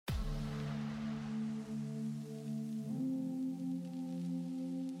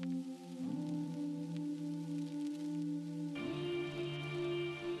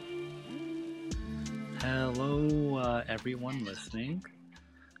Hello, everyone listening.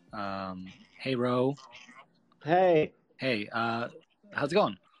 Hey, Ro. Hey, Hey, how's it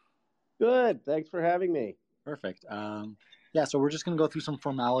going? good. Thanks for having me. Perfect. Yeah, so we're just going to go through some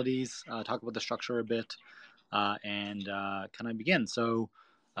formalities, talk about the structure a bit, and kind of begin. So,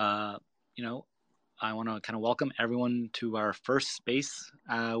 uh, you know, I want to kind of welcome everyone to our first space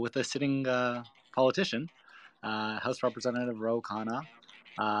with a sitting politician, House Representative Ro Khanna.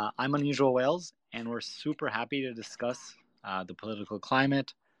 I'm Unusual Wales, and we're super happy to discuss the political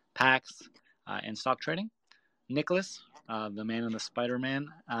climate, PACs, and stock trading. Nicholas, the man in the Spider-Man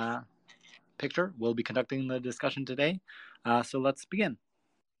picture, will be conducting the discussion today. So let's begin.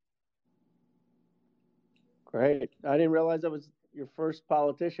 Great. I didn't realize I was your first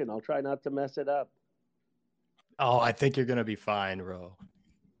politician. I'll try not to mess it up. Oh, I think you're going to be fine, Ro.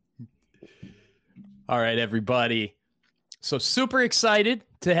 All right, everybody. So super excited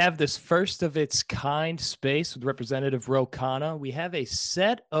to have this first of its kind space with Representative Ro Khanna. We have a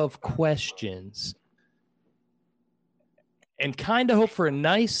set of questions and kind of hope for a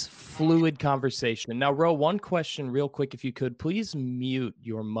nice fluid conversation. Now, Ro, one question real quick, if you could, please mute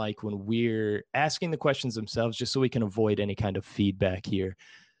your mic when we're asking the questions themselves, just so we can avoid any kind of feedback here.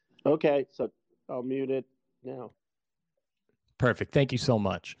 Okay, so I'll mute it now. Perfect. Thank you so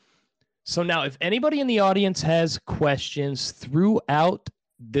much. So now, if anybody in the audience has questions throughout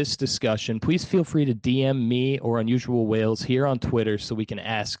this discussion, please feel free to DM me or Unusual Whales here on Twitter so we can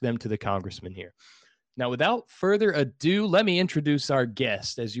ask them to the Congressman here. Now, without further ado, let me introduce our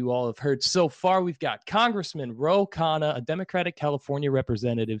guest. As you all have heard so far, we've got Congressman Ro Khanna, a Democratic California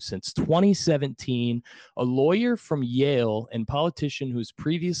representative since 2017, a lawyer from Yale, and politician who's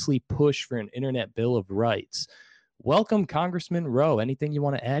previously pushed for an Internet Bill of Rights. Welcome, Congressman Ro. Anything you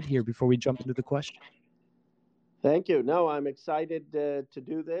want to add here before we jump into the question? Thank you. No, I'm excited to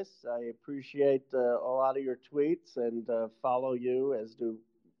do this. I appreciate a lot of your tweets and follow you, as do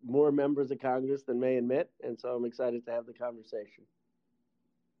more members of Congress than may admit. And so I'm excited to have the conversation.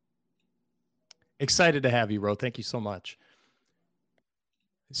 Excited to have you, Ro. Thank you so much.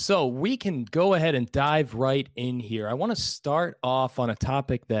 So we can go ahead and dive right in here. I want to start off on a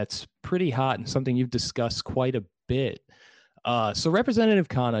topic that's pretty hot and something you've discussed quite a bit. So Representative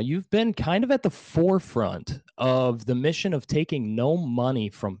Khanna, you've been kind of at the forefront of the mission of taking no money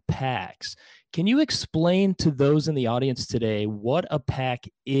from PACs. Can you explain to those in the audience today what a PAC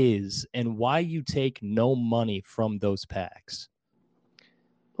is and why you take no money from those PACs?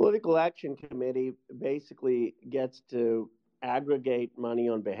 Political Action Committee basically gets to aggregate money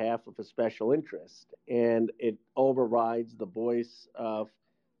on behalf of a special interest, and it overrides the voice of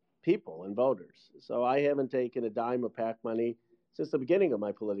people and voters. So I haven't taken a dime of PAC money since the beginning of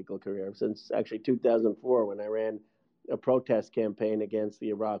my political career, since actually 2004 when I ran a protest campaign against the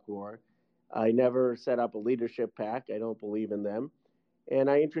Iraq War. I never set up a leadership PAC. I don't believe in them. And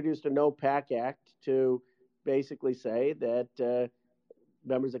I introduced a No PAC Act to basically say that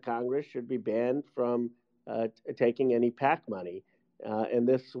members of Congress should be banned from taking any PAC money. And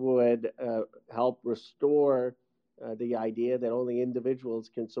this would help restore the idea that only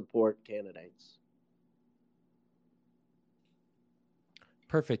individuals can support candidates.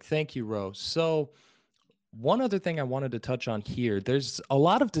 Perfect. Thank you, Ro. So one other thing I wanted to touch on here, there's a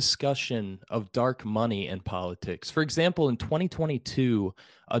lot of discussion of dark money in politics. For example, in 2022,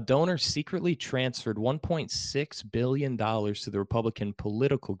 a donor secretly transferred $1.6 billion to the Republican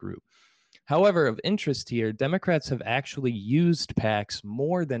political group. However, of interest here, Democrats have actually used PACs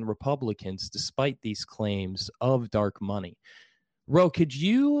more than Republicans, despite these claims of dark money. Ro, could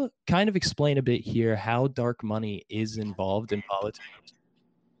you kind of explain a bit here how dark money is involved in politics?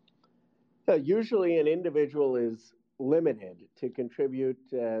 Usually, an individual is limited to contribute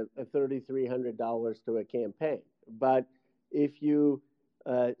 $3,300 to a campaign. But if you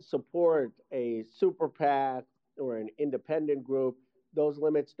support a super PAC or an independent group, those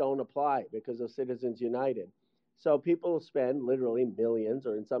limits don't apply because of Citizens United. So people spend literally millions,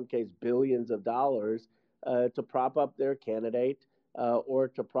 or in some cases billions of dollars, to prop up their candidate or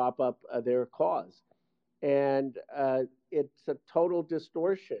to prop up their cause. And it's a total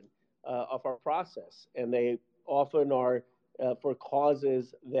distortion of our process. And they often are for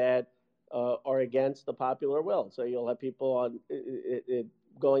causes that are against the popular will. So you'll have people on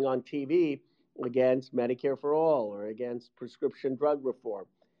going on TV against Medicare for all or against prescription drug reform.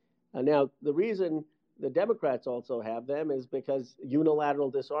 Now, the reason the Democrats also have them is because unilateral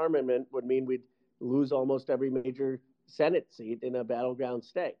disarmament would mean we'd lose almost every major Senate seat in a battleground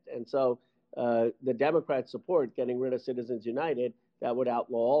state. And so the Democrats support getting rid of Citizens United. That would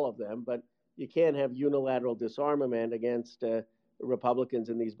outlaw all of them. But you can't have unilateral disarmament against Republicans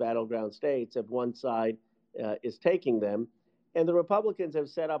in these battleground states if one side is taking them. And the Republicans have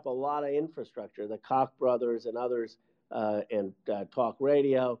set up a lot of infrastructure, the Koch brothers and others, and talk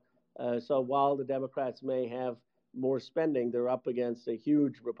radio. So while the Democrats may have more spending, they're up against a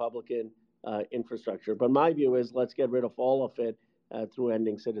huge Republican infrastructure. But my view is let's get rid of all of it through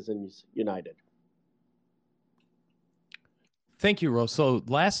ending Citizens United. Thank you, Rose. So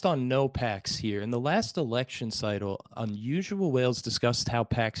last on no PACs here. In the last election cycle, Unusual Whales discussed how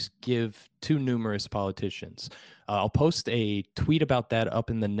PACs give too numerous politicians. I'll post a tweet about that up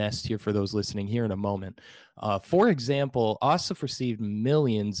in the nest here for those listening here in a moment. For example, Ossoff received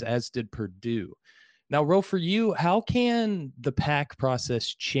millions, as did Purdue. Now, Ro, for you, how can the PAC process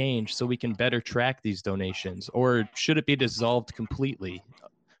change so we can better track these donations, or should it be dissolved completely?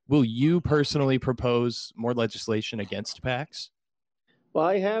 Will you personally propose more legislation against PACs? Well,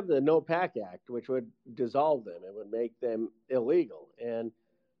 I have the No PAC Act, which would dissolve them. It would make them illegal. And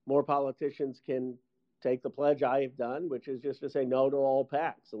more politicians can take the pledge I have done, which is just to say no to all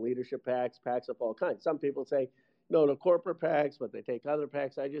PACs, the leadership PACs, PACs of all kinds. Some people say no to corporate PACs, but they take other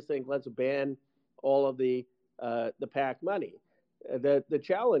PACs. I just think let's ban all of the PAC money. The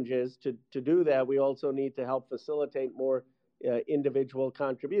challenge is to do that, we also need to help facilitate more individual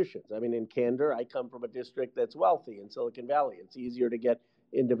contributions. I mean, in candor, I come from a district that's wealthy in Silicon Valley. It's easier to get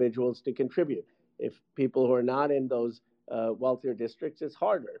individuals to contribute. If people who are not in those wealthier districts, it's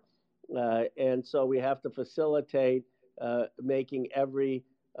harder. And so we have to facilitate making every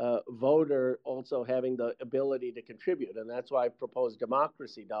voter also having the ability to contribute. And that's why I proposed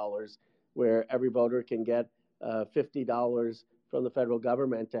democracy dollars, where every voter can get $50 from the federal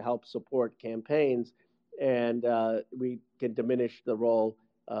government to help support campaigns, and we can diminish the role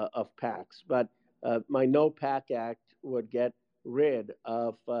of PACs. But my No PAC Act would get rid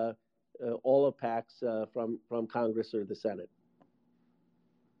of all of PACs from Congress or the Senate.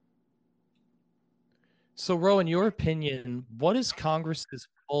 So, Ro, in your opinion, what is Congress's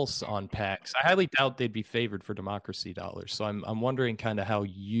pulse on PACs? I highly doubt they'd be favored for democracy dollars. So I'm wondering kind of how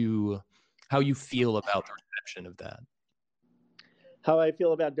you feel about the reception of that. How I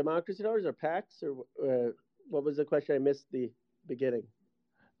feel about democracy dollars or PACs, or what was the question? I missed the beginning.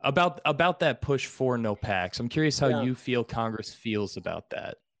 About that push for no PACs. I'm curious how Yeah. you feel Congress feels about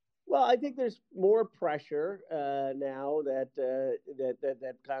that. Well, I think there's more pressure now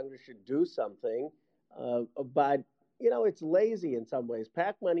that Congress should do something, but it's lazy in some ways.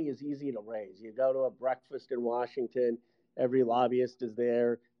 PAC money is easy to raise. You go to a breakfast in Washington, every lobbyist is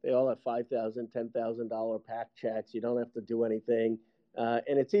there. They all have $5,000, $10,000 PAC checks. You don't have to do anything, and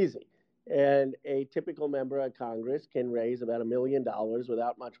it's easy. And a typical member of Congress can raise about $1 million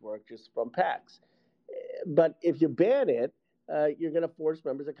without much work just from PACs. But if you ban it, you're going to force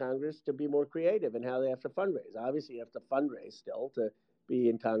members of Congress to be more creative in how they have to fundraise. Obviously, you have to fundraise still to be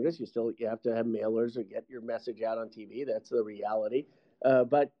in Congress. You have to have mailers or get your message out on TV. That's the reality.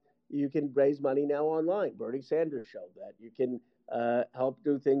 But you can raise money now online. Bernie Sanders showed that. You can help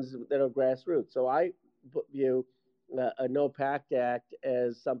do things that are grassroots. So I view a No PAC Act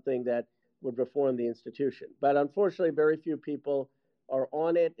as something that would reform the institution. But unfortunately, very few people are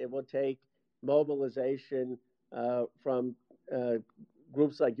on it. It will take mobilization from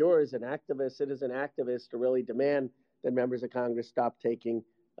groups like yours and activists, citizen activists, to really demand that members of Congress stop taking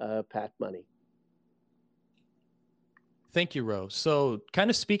PAC money. Thank you, Rose. So, kind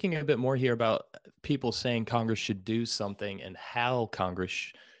of speaking a bit more here about people saying Congress should do something and how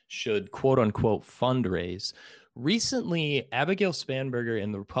Congress should, quote unquote, fundraise. Recently, Abigail Spanberger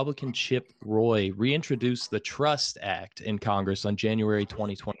and the Republican Chip Roy reintroduced the Trust Act in Congress on January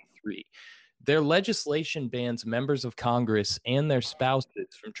 2023. Their legislation bans members of Congress and their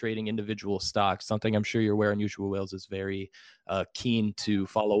spouses from trading individual stocks, something I'm sure you're aware Unusual Whales is very keen to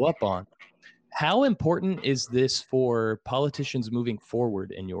follow up on. How important is this for politicians moving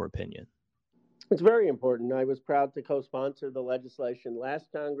forward, in your opinion? It's very important. I was proud to co-sponsor the legislation last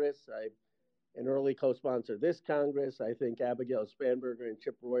Congress. I an early co-sponsor this Congress. I think Abigail Spanberger and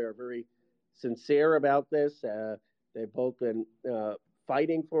Chip Roy are very sincere about this. They've both been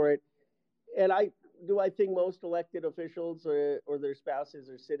fighting for it. And I think most elected officials or their spouses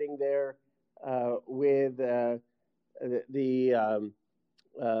are sitting there with the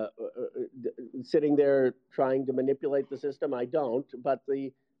sitting there trying to manipulate the system. I don't, but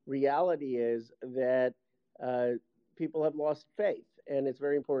the reality is that people have lost faith, and it's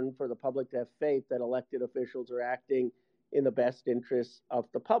very important for the public to have faith that elected officials are acting in the best interests of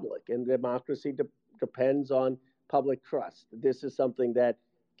the public. And democracy depends on public trust. This is something that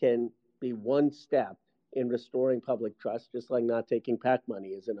can be one step in restoring public trust, just like not taking PAC money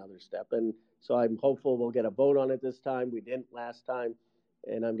is another step. And so I'm hopeful we'll get a vote on it this time. We didn't last time,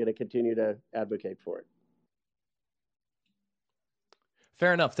 and I'm going to continue to advocate for it.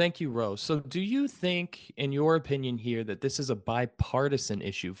 Fair enough. Thank you, Rose. So, do you think, in your opinion here, that this is a bipartisan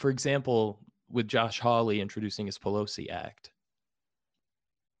issue? For example, with Josh Hawley introducing his Pelosi Act?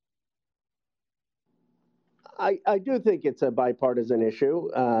 I do think it's a bipartisan issue.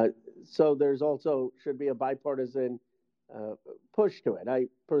 So there's also should be a bipartisan uh, push to it. I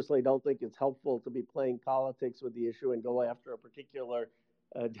personally don't think it's helpful to be playing politics with the issue and go after a particular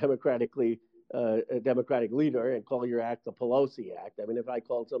Democratic leader and call your act the Pelosi Act. I mean, if I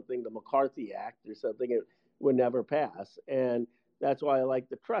called something the McCarthy Act or something, it would never pass. And that's why I like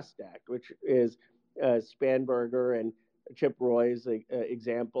the Trust Act, which is Spanberger and Chip Roy's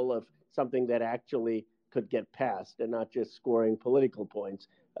example of something that actually could get passed and not just scoring political points.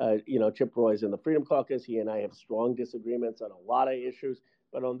 Chip Roy's in the Freedom Caucus. He and I have strong disagreements on a lot of issues,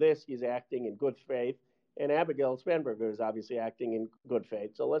 but on this, he's acting in good faith. And Abigail Spanberger is obviously acting in good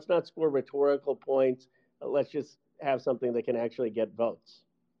faith. So let's not score rhetorical points. Let's just have something that can actually get votes.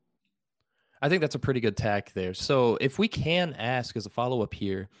 I think that's a pretty good tack there. So, if we can ask as a follow up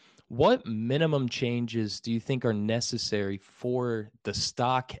here, what minimum changes do you think are necessary for the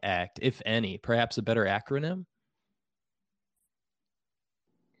Stock Act, if any? Perhaps a better acronym?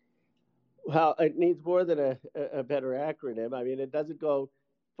 Well, it needs more than a better acronym. I mean, it doesn't go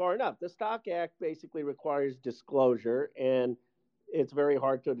far enough. The Stock Act basically requires disclosure, and it's very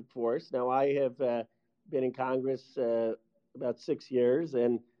hard to enforce. Now, I have been in Congress about 6 years,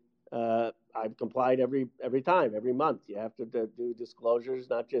 and I've complied every time, every month. You have to do disclosures,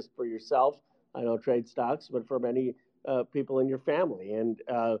 not just for yourself. I don't trade stocks, but for many people in your family. And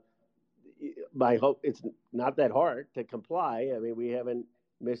my hope it's not that hard to comply. I mean, we haven't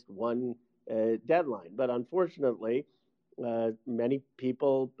missed one deadline, but unfortunately, many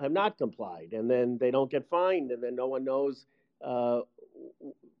people have not complied, and then they don't get fined, and then no one knows uh,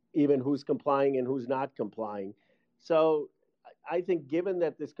 even who's complying and who's not complying. So, I think given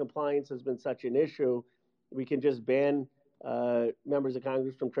that this compliance has been such an issue, we can just ban members of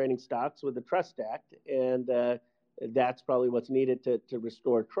Congress from trading stocks with the Trust Act, and that's probably what's needed to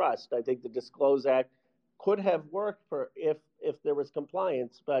restore trust. I think the Disclose Act could have worked for if there was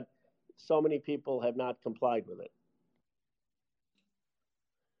compliance, but so many people have not complied with it.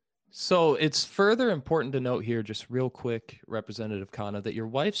 So it's further important to note here, just real quick, Representative Khanna, that your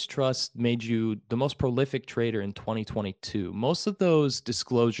wife's trust made you the most prolific trader in 2022. Most of those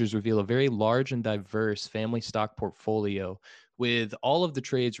disclosures reveal a very large and diverse family stock portfolio with all of the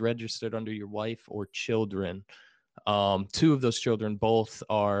trades registered under your wife or children. Two of those children both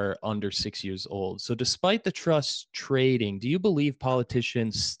are under 6 years old. So despite the trust trading, do you believe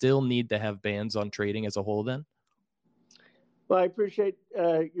politicians still need to have bans on trading as a whole then? Well, I appreciate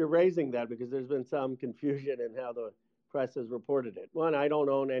you raising that because there's been some confusion in how the press has reported it. One, I don't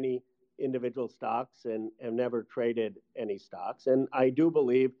own any individual stocks and have never traded any stocks. And I do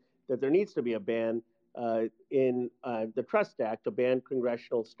believe that there needs to be a ban in the Trust Act to ban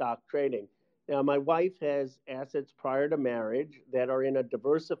congressional stock trading. Now, my wife has assets prior to marriage that are in a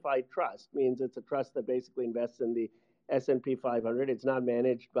diversified trust, means it's a trust that basically invests in the S&P 500. It's not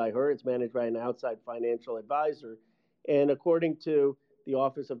managed by her, it's managed by an outside financial advisor. And according to the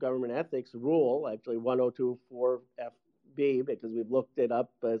Office of Government Ethics rule, actually 1024FB, because we've looked it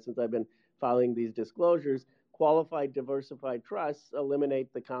up since I've been filing these disclosures, qualified diversified trusts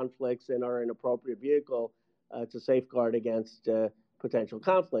eliminate the conflicts and are an appropriate vehicle to safeguard against potential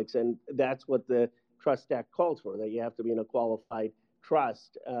conflicts. And that's what the Trust Act calls for, that you have to be in a qualified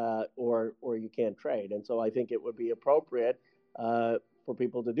trust or you can't trade. And so I think it would be appropriate for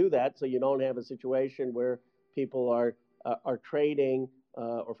people to do that so you don't have a situation where people are trading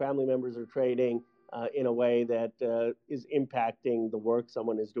or family members are trading in a way that is impacting the work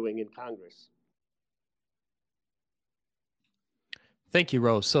someone is doing in Congress. Thank you,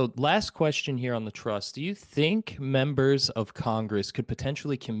 Rose. So, last question here on the trust. Do you think members of Congress could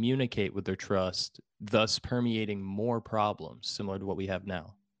potentially communicate with their trust, thus permeating more problems similar to what we have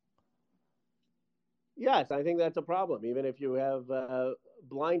now? Yes, I think that's a problem. Even if you have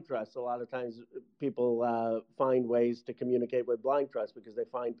blind trust, a lot of times people find ways to communicate with blind trust because they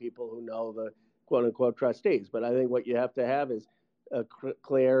find people who know the quote unquote trustees. But I think what you have to have is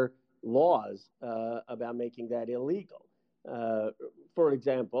clear laws about making that illegal. For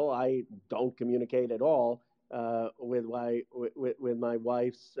example, I don't communicate at all with my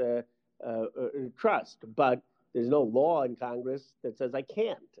wife's trust, but there's no law in Congress that says I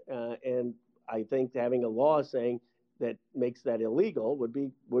can't. And I think having a law saying that makes that illegal would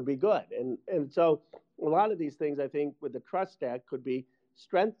be good. And so a lot of these things I think with the Trust Act could be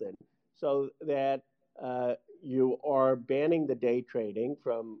strengthened so that you are banning the day trading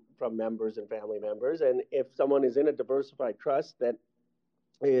from members and family members. And if someone is in a diversified trust that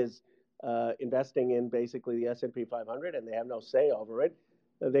is investing in basically the S&P 500, and they have no say over it.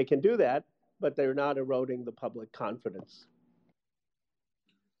 They can do that, but they're not eroding the public confidence.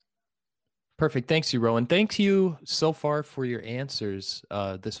 Perfect. Thanks you, Rowan. Thank you so far for your answers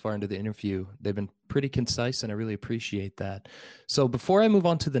this far into the interview. They've been pretty concise, and I really appreciate that. So before I move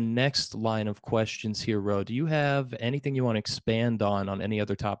on to the next line of questions here, Ro, do you have anything you want to expand on any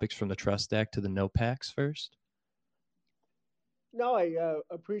other topics from the Trust Act to the no PACs first? No, I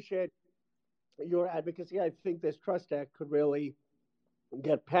appreciate your advocacy. I think this Trust Act could really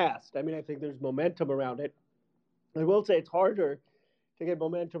get passed. I mean, I think there's momentum around it. I will say it's harder to get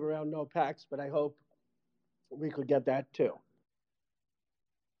momentum around no PACs, but I hope we could get that too.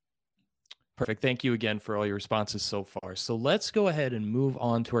 Perfect. Thank you again for all your responses so far. So let's go ahead and move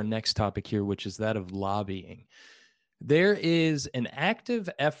on to our next topic here, which is that of lobbying. There is an active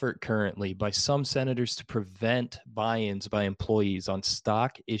effort currently by some senators to prevent buy-ins by employees on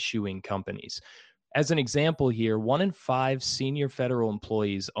stock issuing companies. As an example here, 1 in 5 senior federal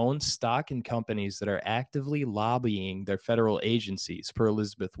employees own stock in companies that are actively lobbying their federal agencies, per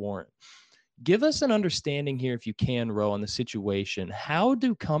Elizabeth Warren. Give us an understanding here, if you can, Ro, on the situation. How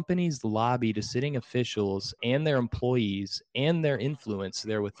do companies lobby to sitting officials and their employees and their influence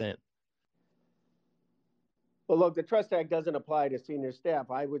there within? Well, look, the Trust Act doesn't apply to senior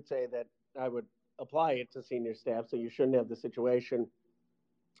staff. I would say that I would apply it to senior staff, so you shouldn't have the situation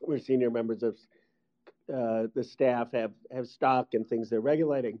where senior members of the staff have stock and things they're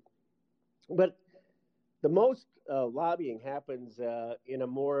regulating. But the most lobbying happens in a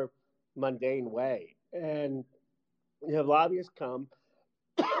more mundane way. And you have lobbyists come,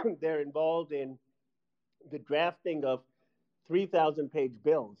 they're involved in the drafting of 3,000-page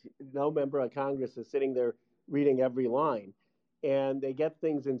bills. No member of Congress is sitting there reading every line. And they get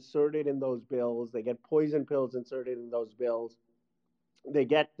things inserted in those bills. They get poison pills inserted in those bills. They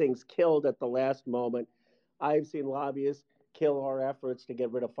get things killed at the last moment. I've seen lobbyists kill our efforts to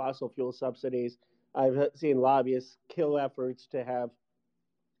get rid of fossil fuel subsidies. I've seen lobbyists kill efforts to have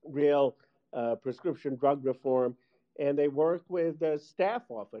real prescription drug reform, and they work with the staff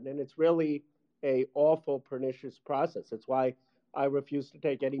often, and it's really a awful, pernicious process. That's why I refuse to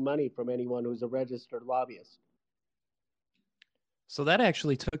take any money from anyone who's a registered lobbyist. So that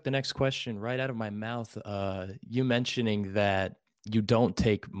actually took the next question right out of my mouth. You mentioning that you don't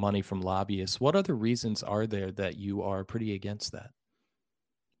take money from lobbyists. What other reasons are there that you are pretty against that?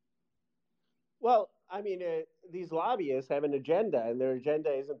 Well, I mean, these lobbyists have an agenda, and their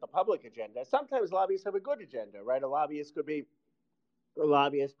agenda isn't the public agenda. Sometimes lobbyists have a good agenda, right? A lobbyist could be a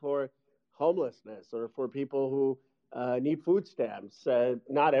lobbyist for homelessness or for people who need food stamps.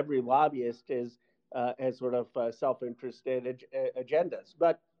 Not every lobbyist is has sort of self-interested agendas,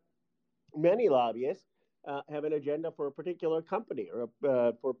 but many lobbyists have an agenda for a particular company or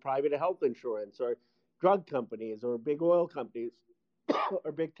for private health insurance or drug companies or big oil companies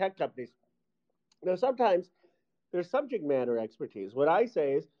or big tech companies. Now, sometimes their subject matter expertise. What I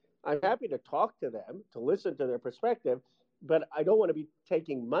say is, I'm happy to talk to them, to listen to their perspective, but I don't want to be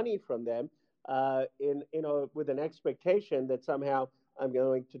taking money from them with an expectation that somehow I'm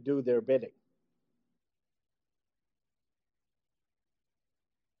going to do their bidding.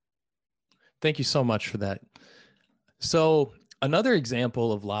 Thank you so much for that. So another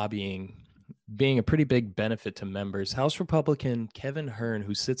example of lobbying being a pretty big benefit to members, House Republican Kevin Hern,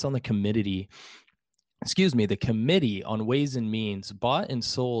 who sits on the the Committee on Ways and Means, bought and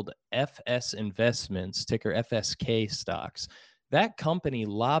sold FS Investments, ticker FSK stocks. That company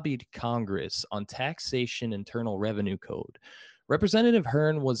lobbied Congress on Taxation Internal Revenue Code. Representative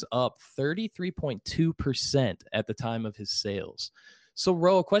Hern was up 33.2% at the time of his sales. So,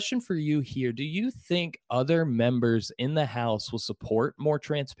 Ro, a question for you here. Do you think other members in the House will support more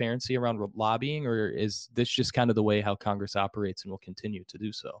transparency around lobbying, or is this just kind of the way how Congress operates and will continue to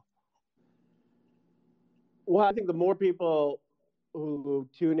do so? Well, I think the more people who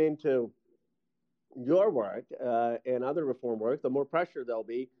tune into your work and other reform work, the more pressure there'll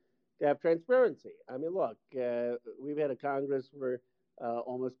be to have transparency. I mean, look, we've had a Congress for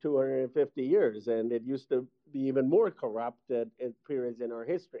almost 250 years, and it used to be even more corrupt at periods in our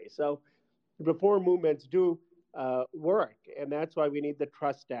history. So reform movements do work, and that's why we need the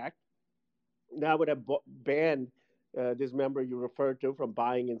Trust Act. That would have banned this member you referred to from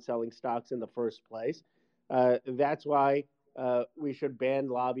buying and selling stocks in the first place. That's why we should ban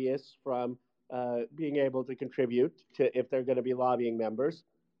lobbyists from being able to contribute to if they're going to be lobbying members.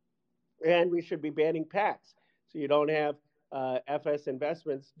 And we should be banning PACs. So you don't have FS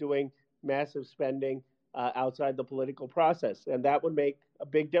investments doing massive spending outside the political process. And that would make a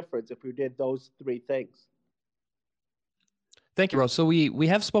big difference if we did those three things. Thank you, Rose. So we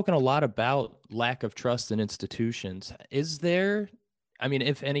have spoken a lot about lack of trust in institutions. Is there, I mean,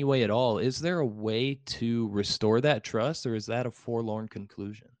 if any way at all, is there a way to restore that trust, or is that a forlorn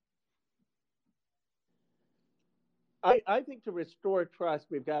conclusion? I think to restore trust,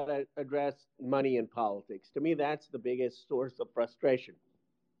 we've got to address money in politics. To me, that's the biggest source of frustration.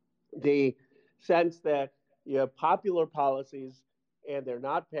 The sense that you have popular policies and they're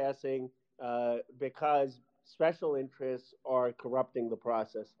not passing because special interests are corrupting the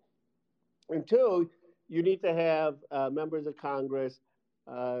process. And two, you need to have members of Congress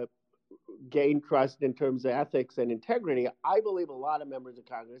uh, gain trust in terms of ethics and integrity. I believe a lot of members of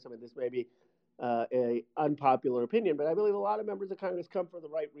Congress, I mean, this may be a unpopular opinion, but I believe a lot of members of Congress come for the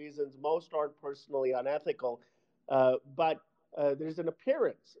right reasons. Most aren't personally unethical, but there's an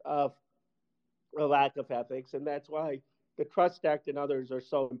appearance of a lack of ethics, and that's why the Trust Act and others are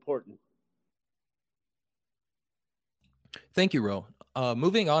so important. Thank you, Ro.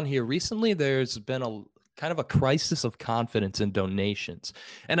 Moving on here, recently there's been a kind of a crisis of confidence in donations,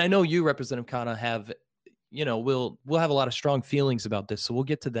 and I know you, Representative Khanna, have we'll have a lot of strong feelings about this, so we'll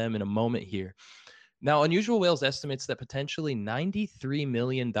get to them in a moment here. Now, Unusual Whales estimates that potentially $93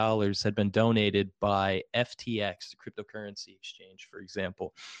 million had been donated by FTX, the cryptocurrency exchange, for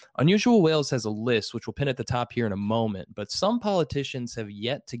example. Unusual Whales has a list, which we'll pin at the top here in a moment, but some politicians have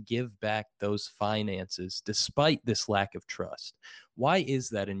yet to give back those finances despite this lack of trust. Why is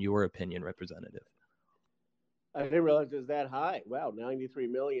that, in your opinion, Representative? I didn't realize it was that high. Wow, 93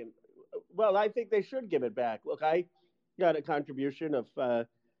 million. Well, I think they should give it back. Look, I got a contribution of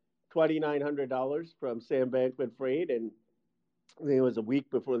 $2,900 from Sam Bankman-Fried, and I think it was a week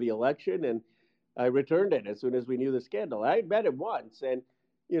before the election, and I returned it as soon as we knew the scandal. I had met him once, and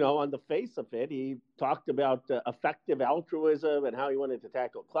on the face of it, he talked about effective altruism and how he wanted to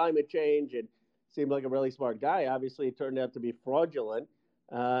tackle climate change, and seemed like a really smart guy. Obviously, it turned out to be fraudulent,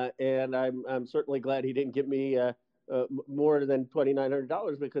 and I'm certainly glad he didn't give me more than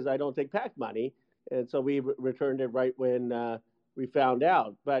 $2,900 because I don't take PAC money, and so we returned it right when we found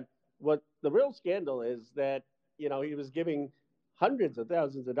out. But what the real scandal is that he was giving hundreds of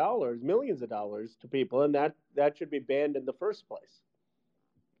thousands of dollars, millions of dollars to people, and that should be banned in the first place.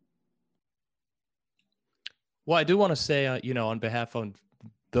 Well, I do want to say, on behalf of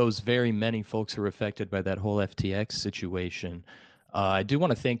those very many folks who are affected by that whole FTX situation, I do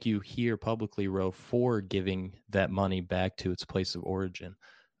want to thank you here publicly, Ro, for giving that money back to its place of origin.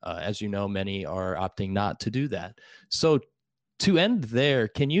 As you know, many are opting not to do that. So, to end there,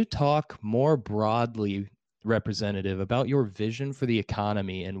 can you talk more broadly, Representative, about your vision for the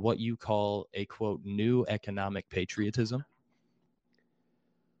economy and what you call a quote new economic patriotism?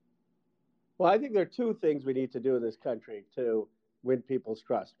 Well, I think there are two things we need to do in this country to win people's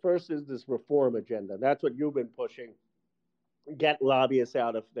trust. First is this reform agenda. That's what you've been pushing. Get lobbyists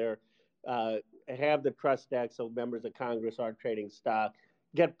out of there, uh, have the trust act so members of Congress aren't trading stock,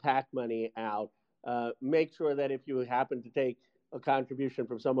 get PAC money out, make sure that if you happen to take a contribution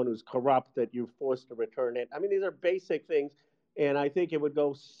from someone who's corrupt, that you're forced to return it. I mean, these are basic things, and I think it would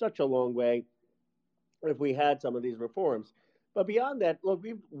go such a long way if we had some of these reforms. But beyond that, look,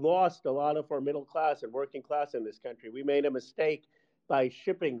 we've lost a lot of our middle class and working class in this country. We made a mistake by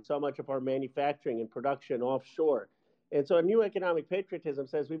shipping so much of our manufacturing and production offshore. And so a new economic patriotism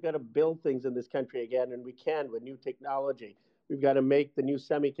says we've got to build things in this country again, and we can with new technology. We've got to make the new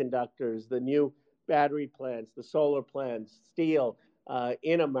semiconductors, the new battery plants, the solar plants, steel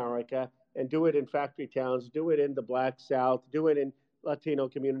in America, and do it in factory towns, do it in the Black South, do it in Latino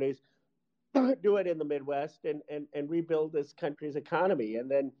communities, do it in the Midwest, and rebuild this country's economy,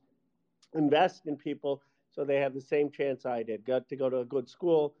 and then invest in people so they have the same chance I did. Got to go to a good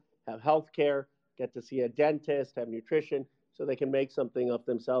school, have health care, get to see a dentist, have nutrition, so they can make something of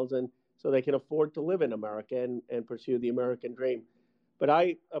themselves and so they can afford to live in America and pursue the American dream. But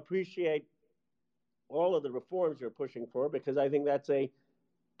I appreciate all of the reforms you're pushing for because I think that's a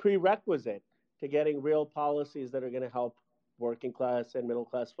prerequisite to getting real policies that are going to help working class and middle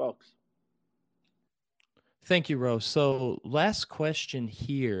class folks. Thank you, Rose. So, last question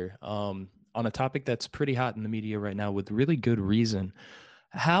here on a topic that's pretty hot in the media right now with really good reason.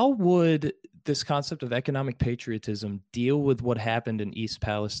 How would this concept of economic patriotism deal with what happened in East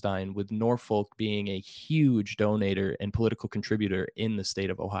Palestine, with Norfolk being a huge donator and political contributor in the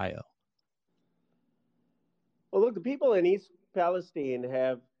state of Ohio? Well, look, the people in East Palestine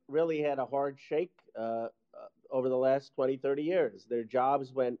have really had a hard shake over the last 20, 30 years. Their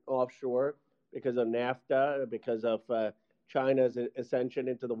jobs went offshore because of NAFTA, because of China's ascension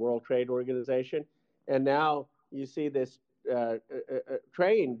into the World Trade Organization. And now you see this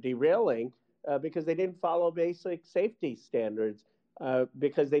train derailing because they didn't follow basic safety standards,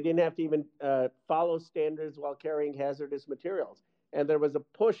 because they didn't have to even follow standards while carrying hazardous materials. And there was a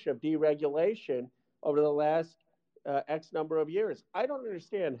push of deregulation over the last X number of years. I don't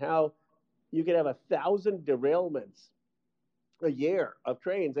understand how you could have 1,000 derailments a year of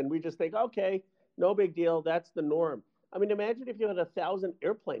trains, and we just think, okay, no big deal. That's the norm. I mean, imagine if you had 1,000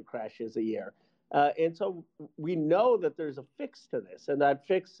 airplane crashes a year. And so we know that there's a fix to this, and that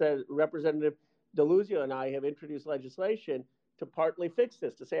fix, Representative Deluzio and I have introduced legislation to partly fix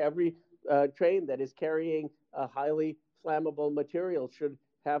this, to say every train that is carrying a highly flammable material should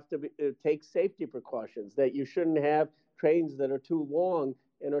have to take safety precautions, that you shouldn't have trains that are too long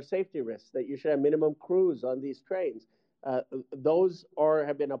and are safety risks, that you should have minimum crews on these trains. Those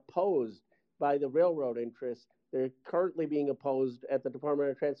have been opposed by the railroad interests. They're currently being opposed at the Department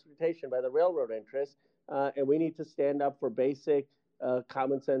of Transportation by the railroad interests, and we need to stand up for basic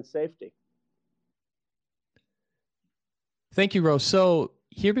common sense safety. Thank you, Rose. So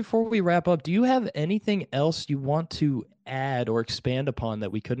here, before we wrap up, do you have anything else you want to add or expand upon that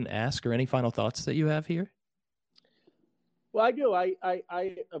we couldn't ask, or any final thoughts that you have here? Well, I do.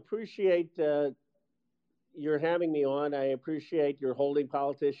 I appreciate you're having me on. I appreciate your holding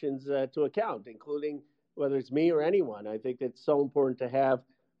politicians to account, including whether it's me or anyone. I think it's so important to have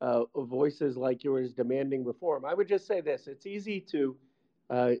voices like yours demanding reform. I would just say this: it's easy to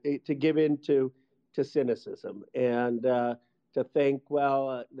give in to cynicism and to think,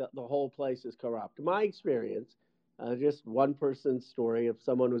 well, the whole place is corrupt. My experience, just one person's story of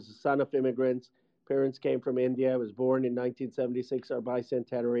someone who's the son of immigrants. Parents came from India. Was born in 1976, our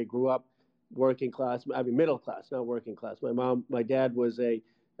bicentenary. Grew up working class. I mean, middle class, not working class. My dad was a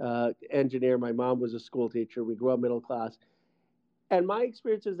engineer. My mom was a school teacher. We grew up middle class. And my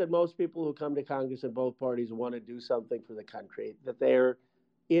experience is that most people who come to Congress in both parties want to do something for the country, that they're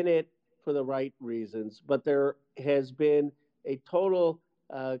in it for the right reasons. But there has been a total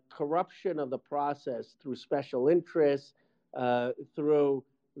corruption of the process through special interests, through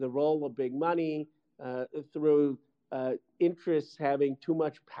the role of big money, through interests having too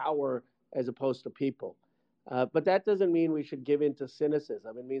much power as opposed to people. But that doesn't mean we should give in to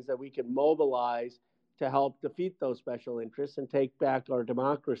cynicism. It means that we can mobilize to help defeat those special interests and take back our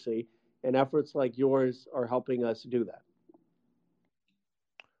democracy. And efforts like yours are helping us do that.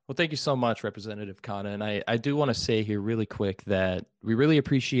 Well, thank you so much, Representative Khanna. And I do want to say here really quick that we really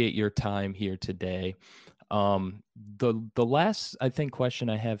appreciate your time here today. The last, I think, question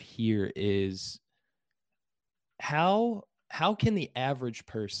I have here is how can the average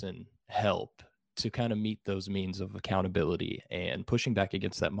person help to kind of meet those means of accountability and pushing back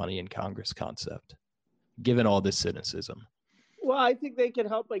against that money in Congress concept, given all this cynicism? Well, I think they can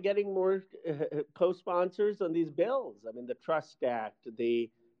help by getting more co-sponsors on these bills. I mean, the Trust Act, the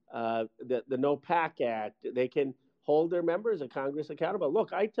No PAC Act. They can hold their members of Congress accountable.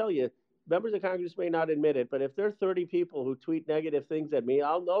 Look, I tell you, members of Congress may not admit it, but if there are 30 people who tweet negative things at me,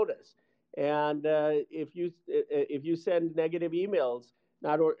 I'll notice. And if you send negative emails,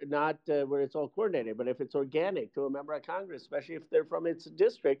 not where it's all coordinated, but if it's organic to a member of Congress, especially if they're from its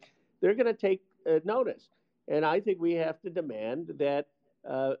district, they're going to take notice. And I think we have to demand that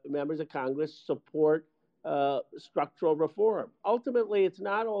members of Congress support structural reform. Ultimately, it's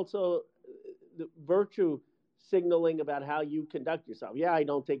not also the virtue signaling about how you conduct yourself. Yeah, I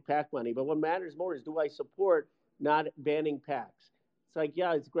don't take PAC money, but what matters more is, do I support not banning PACs? It's like,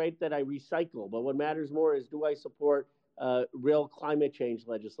 yeah, it's great that I recycle, but what matters more is, do I support real climate change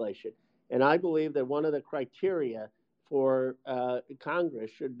legislation? And I believe that one of the criteria for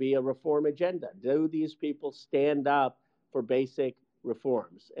Congress should be a reform agenda. Do these people stand up for basic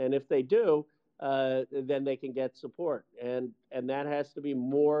reforms? And if they do, then they can get support. And that has to be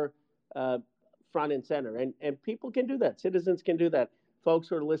more front and center. And people can do that. Citizens can do that. Folks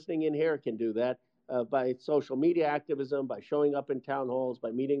who are listening in here can do that by social media activism, by showing up in town halls,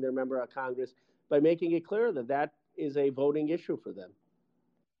 by meeting their member of Congress, by making it clear that that is a voting issue for them.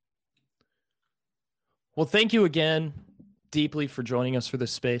 Well, thank you again deeply for joining us for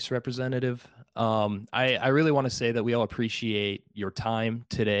this space, Representative. I really want to say that we all appreciate your time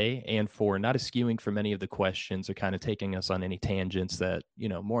today and for not eschewing from any of the questions or kind of taking us on any tangents that,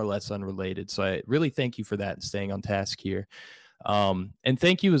 more or less unrelated. So I really thank you for that and staying on task here. And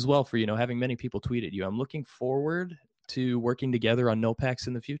thank you as well for, having many people tweet at you. I'm looking forward to working together on no PACs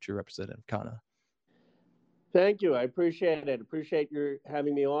in the future, Representative Khanna. Thank you. I appreciate it. Appreciate your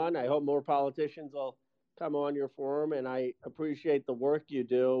having me on. I hope more politicians will come on your forum, and I appreciate the work you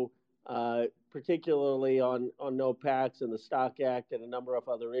do, particularly on no PACs and the Stock Act and a number of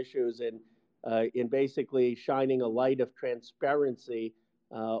other issues, and in basically shining a light of transparency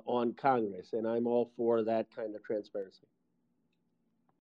on Congress, and I'm all for that kind of transparency.